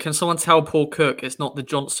say, can someone tell Paul Cook it's not the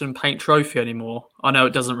Johnston Paint Trophy anymore? I know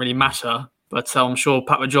it doesn't really matter, but I'm sure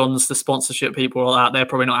Papa John's, the sponsorship people out there,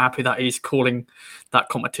 probably not happy that he's calling that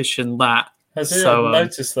competition that. Has he? I've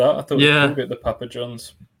noticed that. I thought we called it the Papa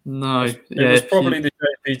John's. No. It was probably the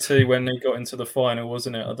JPT when he got into the final,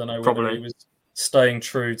 wasn't it? I don't know whether he was staying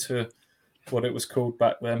true to what it was called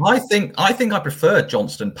back then. I think I prefer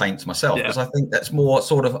Johnston Paints myself, because I think that's more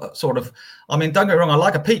sort of. I mean, don't get me wrong. I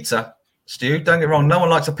like a pizza, Stu. Don't get me wrong. No one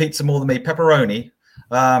likes a pizza more than me. Pepperoni,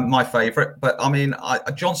 my favourite. But I mean,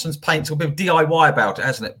 Johnston's Paints will be DIY about it,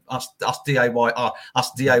 hasn't it? Us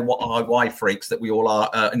DIY freaks that we all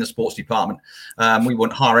are in the sports department. We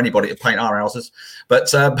wouldn't hire anybody to paint our houses,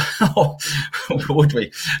 but would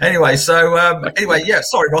we? Anyway, yeah.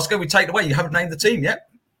 Sorry, Roscoe, we take it away. You haven't named the team yet.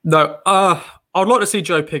 No, I'd like to see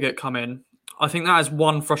Joe Pigott come in. I think that is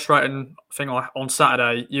one frustrating thing on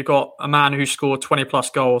Saturday. You got a man who scored 20-plus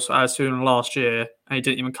goals as soon last year, and he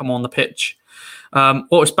didn't even come on the pitch.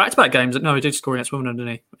 It's back-to-back games. No, he did score against Wimbledon,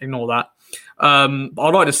 didn't he? Ignore that. But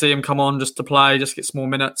I'd like to see him come on just to play, just get some more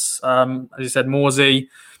minutes. As you said, Morsey.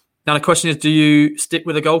 Now, the question is, do you stick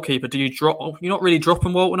with a goalkeeper? Do you drop? You're not really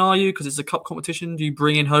dropping Bolton, are you? Because it's a cup competition. Do you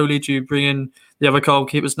bring in Holy? Do you bring in the other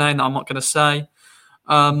goalkeeper's name that I'm not going to say?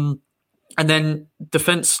 And then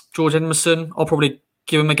defence, George Edmondson, I'll probably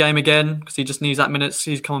give him a game again because he just needs that minutes.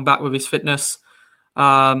 He's coming back with his fitness.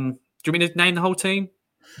 Do you mean to name the whole team?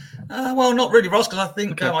 Well, not really, Ross, because I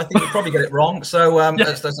think you probably get it wrong. So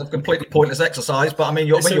that's a completely pointless exercise. But I mean,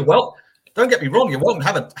 you're well. Don't get me wrong. You're welcome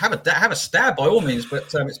to have a stab by all means,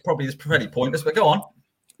 but it's pretty pointless. But go on.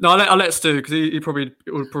 No, I'll let Stu because he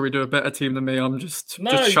would probably do a better team than me. I'm just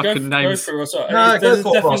chucking names. There's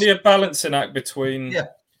definitely a balancing act between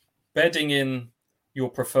bedding in your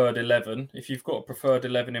preferred 11. If you've got a preferred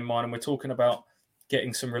 11 in mind, and we're talking about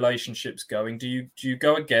getting some relationships going, do you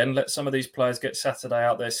go again? Let some of these players get Saturday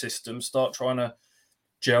out their system, start trying to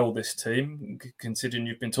gel this team, considering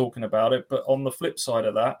you've been talking about it. But on the flip side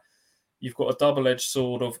of that, you've got a double-edged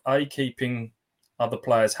sword of keeping other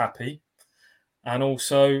players happy and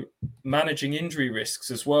also managing injury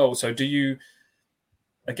risks as well. So do you,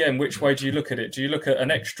 again, which way do you look at it? Do you look at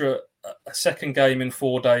a second game in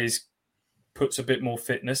 4 days puts a bit more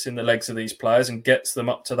fitness in the legs of these players and gets them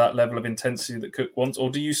up to that level of intensity that Cook wants? Or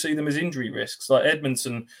do you see them as injury risks? Like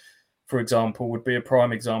Edmondson, for example, would be a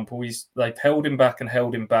prime example. They've held him back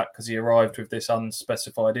because he arrived with this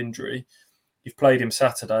unspecified injury. You've played him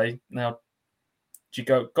Saturday. Now, do you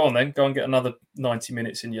go on then, go and get another 90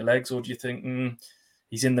 minutes in your legs? Or do you think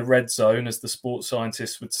he's in the red zone, as the sports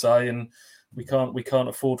scientists would say, and we can't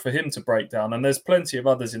afford for him to break down? And there's plenty of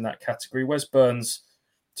others in that category. Wes Burns,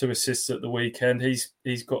 2 assists at the weekend.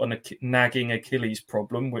 He's got a nagging Achilles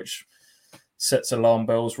problem, which sets alarm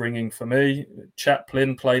bells ringing for me.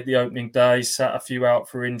 Chaplin played the opening day, sat a few out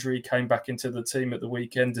for injury, came back into the team at the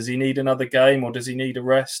weekend. Does he need another game or does he need a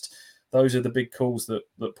rest? Those are the big calls that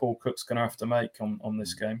Paul Cook's going to have to make on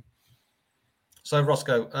this game. So,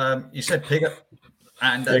 Roscoe, you said Pigott.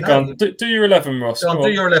 And do your 11, Ross. Do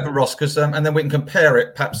your 11, Ross, because and then we can compare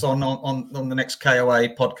it perhaps on the next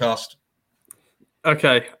KOA podcast.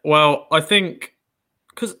 Okay, well, I think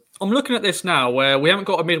because I'm looking at this now where we haven't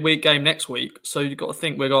got a midweek game next week, so you've got to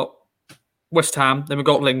think we've got West Ham, then we've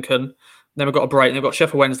got Lincoln, then we've got a break, then we've got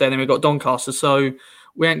Sheffield Wednesday, then we've got Doncaster. So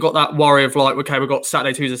we ain't got that worry of like, okay, we've got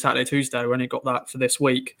Saturday, Tuesday. We only got that for this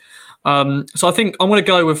week. So I think I'm going to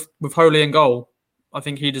go with Holy in goal. I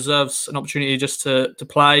think he deserves an opportunity just to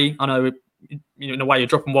play. I know, in a way, you're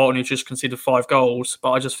dropping Bolton, who just conceded 5 goals,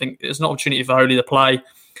 but I just think it's an opportunity for Holy to play.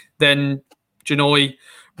 Then Janoy,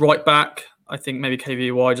 right back. I think maybe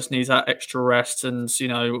KVY just needs that extra rest, and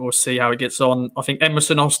we'll see how he gets on. I think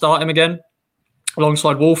Emerson, I'll start him again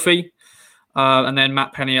alongside Wolfie, and then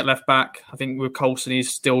Matt Penny at left back. I think with Coulson,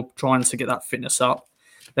 he's still trying to get that fitness up.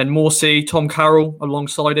 Then Morsey, Tom Carroll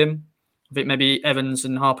alongside him. I think maybe Evans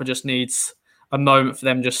and Harper just needs a moment for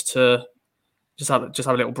them just to have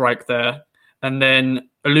a little break there, and then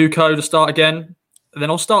Aluko to start again. And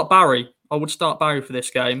then I'll start Barry. I would start Barry for this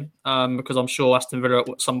game because I'm sure Aston Villa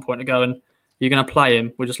at some point are going, you're going to play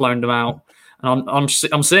him. We just loaned him out. And I'm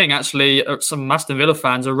seeing actually some Aston Villa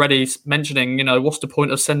fans already mentioning, what's the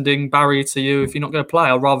point of sending Barry to you if you're not going to play?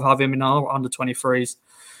 I'd rather have him in our under-23s.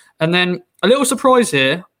 And then a little surprise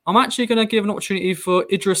here. I'm actually going to give an opportunity for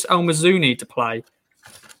Idris El Mazouni to play.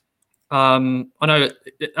 I know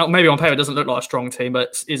maybe on paper it doesn't look like a strong team,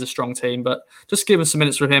 but it is a strong team. But just give him some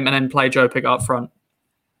minutes with him and then play Joe Pigott up front.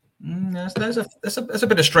 There's a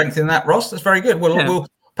bit of strength in that, Ross. That's very good. We'll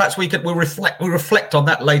perhaps we'll reflect on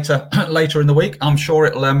that later in the week. I'm sure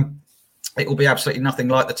it will be absolutely nothing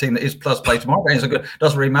like the team that is plus play tomorrow. But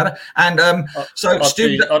doesn't really matter. And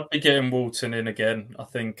I'd be getting Bolton in again. I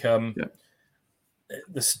think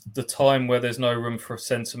the time where there's no room for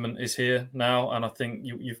sentiment is here now, and I think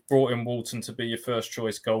you've brought in Bolton to be your first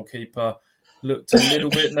choice goalkeeper. Looked a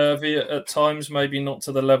little bit nervy at times, maybe not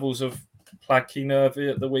to the levels of Plagkey nervy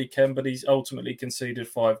at the weekend, but he's ultimately conceded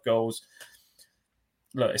 5 goals.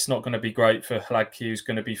 Look, it's not going to be great for Plagkey, who's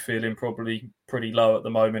going to be feeling probably pretty low at the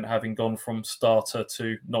moment, having gone from starter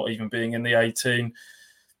to not even being in the 18.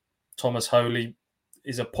 Thomas Holy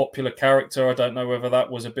is a popular character. I don't know whether that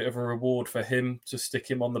was a bit of a reward for him to stick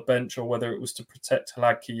him on the bench or whether it was to protect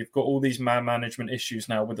Plagkey. You've got all these man management issues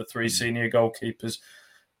now with the 3 senior goalkeepers,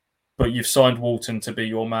 but you've signed Walton to be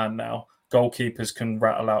your man now. Goalkeepers can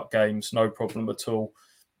rattle out games, no problem at all.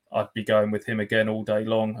 I'd be going with him again all day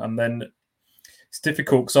long. And then it's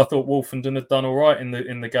difficult because I thought Wolfenden had done all right in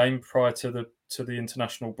the game prior to the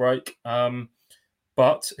international break.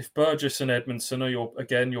 But if Burgess and Edmondson are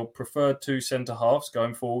your preferred 2 centre halves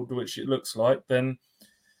going forward, which it looks like, then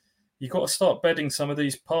you've got to start bedding some of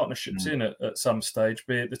these partnerships in at some stage,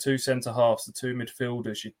 be it the 2 centre halves, the 2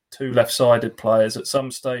 midfielders, your 2 left-sided players. At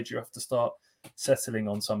some stage, you have to start settling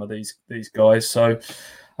on some of these guys. So,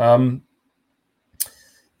 I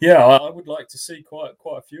would like to see quite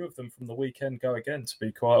a few of them from the weekend go again, to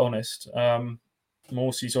be quite honest.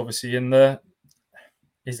 Morsey's obviously in there.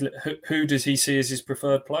 Who does he see as his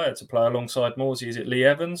preferred player to play alongside Morsey? Is it Lee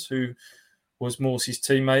Evans, who was Morsey's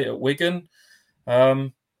teammate at Wigan?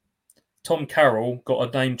 Tom Carroll got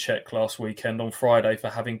a name check last weekend on Friday for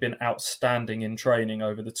having been outstanding in training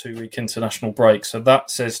over the 2-week international break. So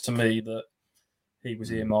that says to me that he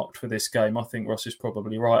was earmarked for this game. I think Ross is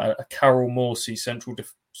probably right. A Carroll-Morsey central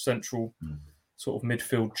sort of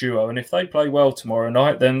midfield duo. And if they play well tomorrow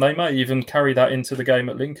night, then they may even carry that into the game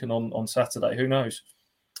at Lincoln on Saturday. Who knows?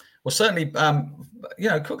 Well, certainly,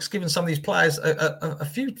 Cook's given some of these players a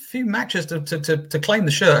few matches to claim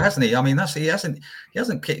the shirt, hasn't he? I mean, he hasn't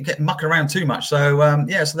get mucking around too much. So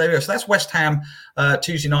so there we go. So that's West Ham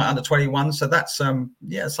Tuesday night under 21. So that's something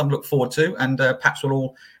to look forward to, and perhaps we'll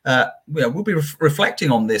all we'll be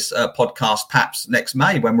reflecting on this podcast perhaps next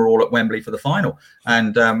May when we're all at Wembley for the final,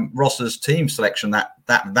 and Ross's team selection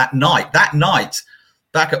that night.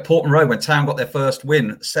 Back at Portman Road when Town got their first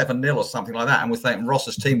win, 7-0 or something like that. And we're thinking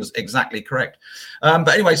Ross's team was exactly correct. But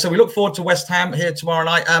anyway, so we look forward to West Ham here tomorrow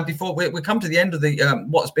night. Before we come to the end of the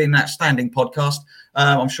what's been an outstanding podcast,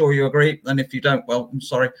 I'm sure you agree. And if you don't, well, I'm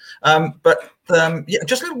sorry.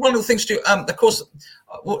 Just one little things to do. Of course,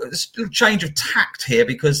 there's a little change of tact here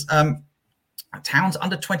because Town's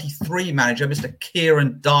under 23 manager, Mr.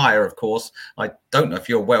 Kieran Dyer, of course. I don't know if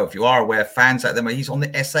you're aware, if you are aware, fans out there, he's on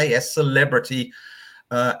the SAS Celebrity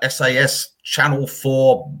SAS Channel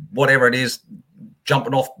 4, whatever it is,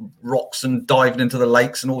 jumping off rocks and diving into the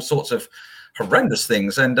lakes and all sorts of horrendous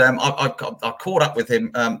things. And I caught up with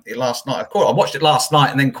him last night. I watched it last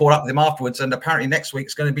night and then caught up with him afterwards. And apparently next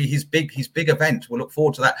week's going to be his big event. We'll look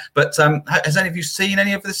forward to that. But has any of you seen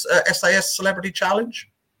any of this SAS Celebrity Challenge?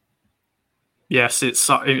 Yes, it's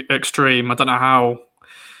extreme. I don't know how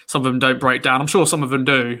some of them don't break down. I'm sure some of them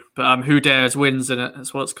do, but Who Dares Wins in it.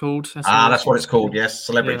 That's what it's called. That's what it's called. Yes,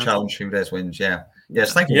 Celebrity Challenge. Who Dares Wins. Yeah.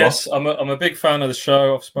 Yes. Thank you. Yes, Ross. I'm a big fan of the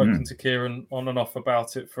show. I've spoken to Kieran on and off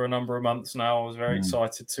about it for a number of months now. I was very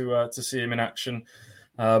excited to see him in action.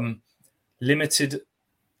 Limited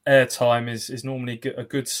airtime is normally a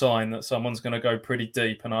good sign that someone's going to go pretty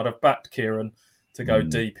deep, and I'd have backed Kieran to go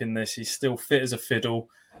deep in this. He's still fit as a fiddle.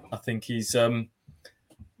 I think he's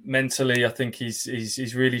mentally, I think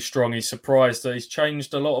he's really strong. He's surprised that he's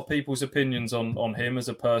changed a lot of people's opinions on him as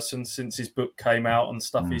a person since his book came out and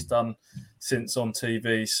stuff he's done since on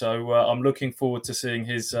TV. So I'm looking forward to seeing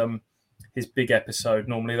his big episode.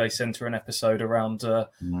 Normally they centre an episode around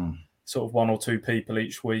sort of one or two people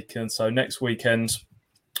each week, and so next weekend,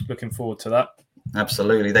 looking forward to that.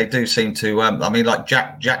 Absolutely, they do seem to. Like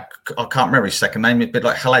Jack. I can't remember his second name. It's a bit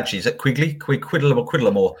like Halaji. Is it Quigley?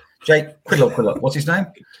 Quiddlemore. Jake Quiddler. What's his name?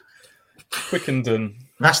 Quickenden.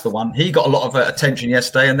 That's the one. He got a lot of attention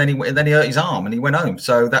yesterday, and then he hurt his arm and he went home.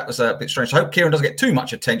 So that was a bit strange. So I hope Kieran doesn't get too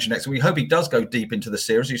much attention next week. We hope he does go deep into the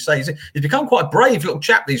series. You say he's become quite a brave little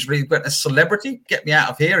chap. He's really got a celebrity. Get me out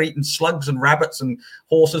of here, eating slugs and rabbits and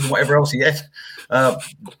horses and whatever else he ate,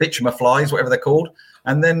 bitumen flies, whatever they're called.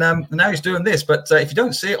 And then now he's doing this. But if you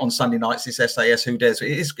don't see it on Sunday nights, this SAS Who Dares,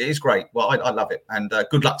 it is great. Well, I love it. And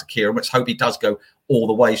good luck to Kieran. Let's hope he does go all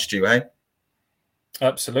the way, Stu, eh?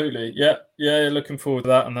 Absolutely. Yeah. Looking forward to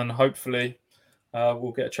that. And then hopefully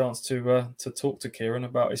we'll get a chance to talk to Kieran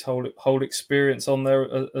about his whole experience on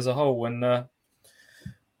there as a whole when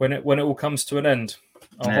it all comes to an end.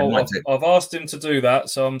 I've asked him to do that,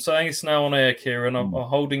 so I'm saying it's now on air, Kieran. I'm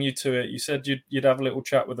holding you to it. You said you'd have a little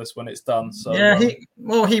chat with us when it's done. So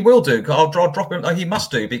he will do. I'll drop him. He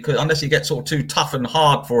must do, because unless he gets sort of too tough and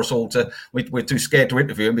hard for us all we're too scared to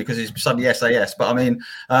interview him because he's suddenly SAS. But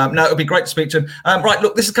no, it'll be great to speak to him. Right,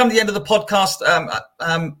 look, this has come to the end of the podcast.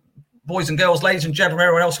 Boys and girls, ladies and gentlemen,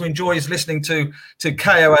 everyone else who enjoys listening to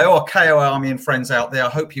KOA or KO Army and friends out there, I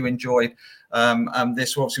hope you enjoyed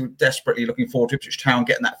this. We're obviously desperately looking forward to Ipswich Town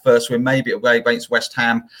getting that first win, maybe away against West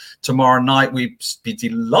Ham tomorrow night. We'd be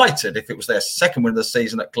delighted if it was their second win of the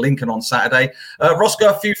season at Lincoln on Saturday. Roscoe,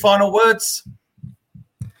 a few final words?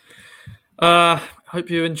 Hope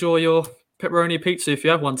you enjoy your pepperoni pizza if you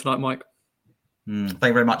have one tonight, Mike. Thank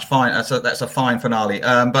you very much. Fine. That's a fine finale.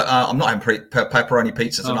 But I'm not having pepperoni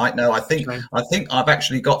pizza tonight. No, I think I've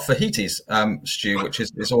actually got fajitas, Stu, which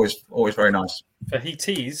is always very nice.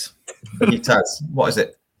 Fajitas. What is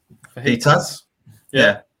it? Fajitas.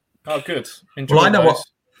 Yeah. Oh, good. Enjoy. Well, I know what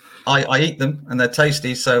I eat them and they're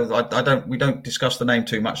tasty, so we don't discuss the name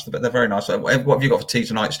too much, but they're very nice. What have you got for tea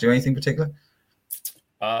tonight, Stu? Anything particular?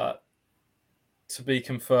 To be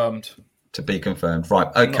confirmed. To be confirmed. Right.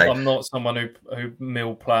 Okay. I'm not someone who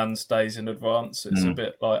meal plans days in advance. It's a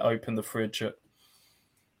bit like open the fridge at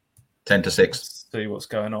 10 to 6. See what's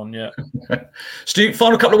going on. Yeah. Stu,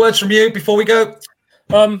 final couple of words from you before we go.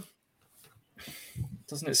 Doesn't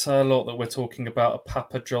it say a lot that we're talking about a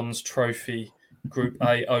Papa John's Trophy Group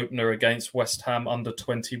A opener against West Ham under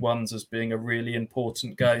 21s as being a really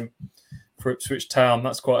important game for Ipswich Town?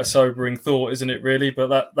 That's quite a sobering thought, isn't it? Really,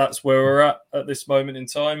 but that's where we're at this moment in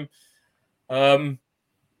time.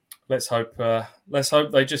 Let's hope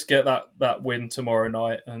they just get that win tomorrow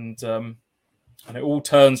night, and it all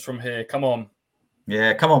turns from here. Come on.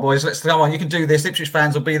 Yeah, come on, boys. Let's come on. You can do this. Ipswich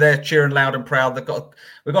fans will be there cheering loud and proud. We've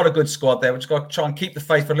got a good squad there. We've just got to try and keep the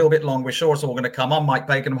faith for a little bit longer. We're sure it's all going to come. I'm Mike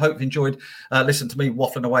Bacon. I hope you enjoyed listening to me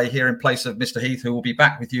waffling away here in place of Mr. Heath, who will be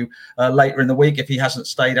back with you later in the week if he hasn't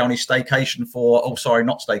stayed on his staycation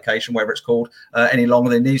not staycation, whatever it's called, any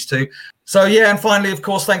longer than he needs to. So, yeah, and finally, of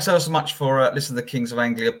course, thanks so much for listening to the Kings of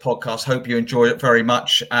Anglia podcast. Hope you enjoyed it very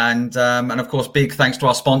much. And of course, big thanks to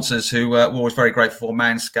our sponsors who we're always very grateful for,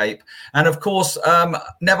 Manscaped. And, of course,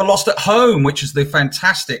 Never Lost at Home, which is the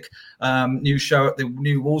fantastic new show at the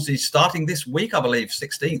new Wolsey starting this week, I believe,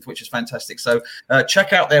 16th, which is fantastic. So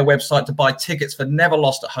check out their website to buy tickets for Never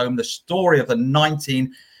Lost at Home, the story of the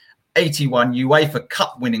 1981 UEFA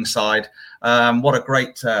Cup winning side. What a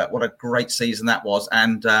great season that was.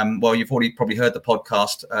 And you've already probably heard the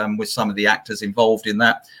podcast with some of the actors involved in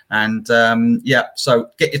that. And so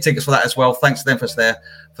get your tickets for that as well. Thanks to them for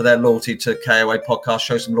their loyalty to KOA podcast.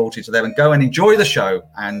 Show some loyalty to them and go and enjoy the show.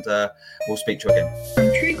 And we'll speak to you again. From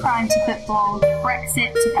true crime to football,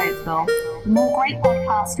 Brexit to Oakville. For more great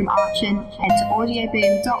podcasts from Archon, head to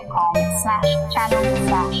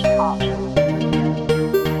audioboom.com/channel/Archon.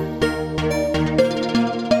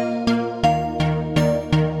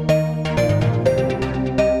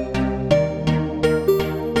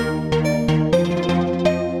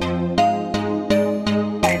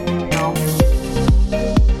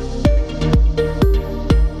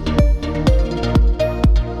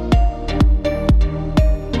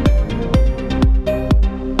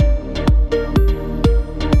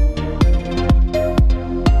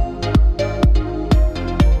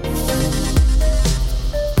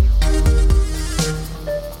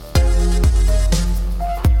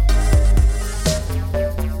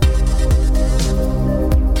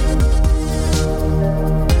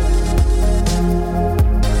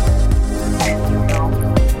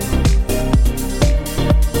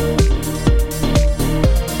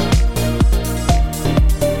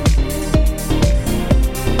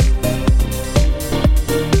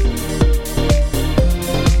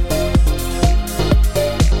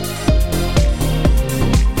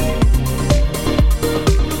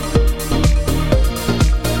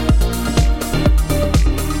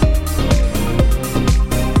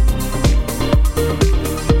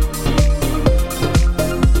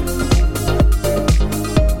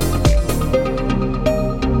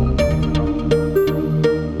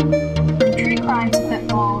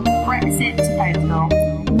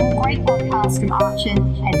 From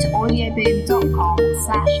Archon, head to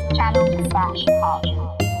audioboom.com/channel/Archon.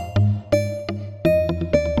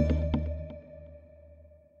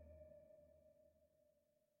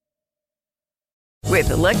 With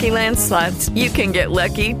the Lucky Land Slots, you can get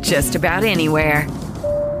lucky just about anywhere.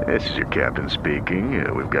 This is your captain speaking.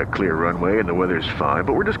 We've got clear runway and the weather's fine,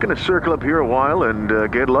 but we're just going to circle up here a while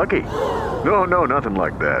and get lucky. No, nothing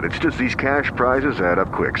like that. It's just these cash prizes add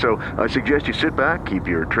up quick. So I suggest you sit back, keep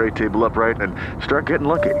your tray table upright, and start getting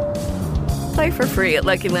lucky. Play for free at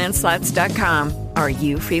LuckyLandSlots.com. Are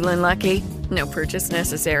you feeling lucky? No purchase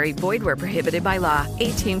necessary. Void where prohibited by law.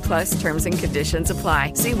 18+ terms and conditions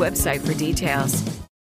apply. See website for details.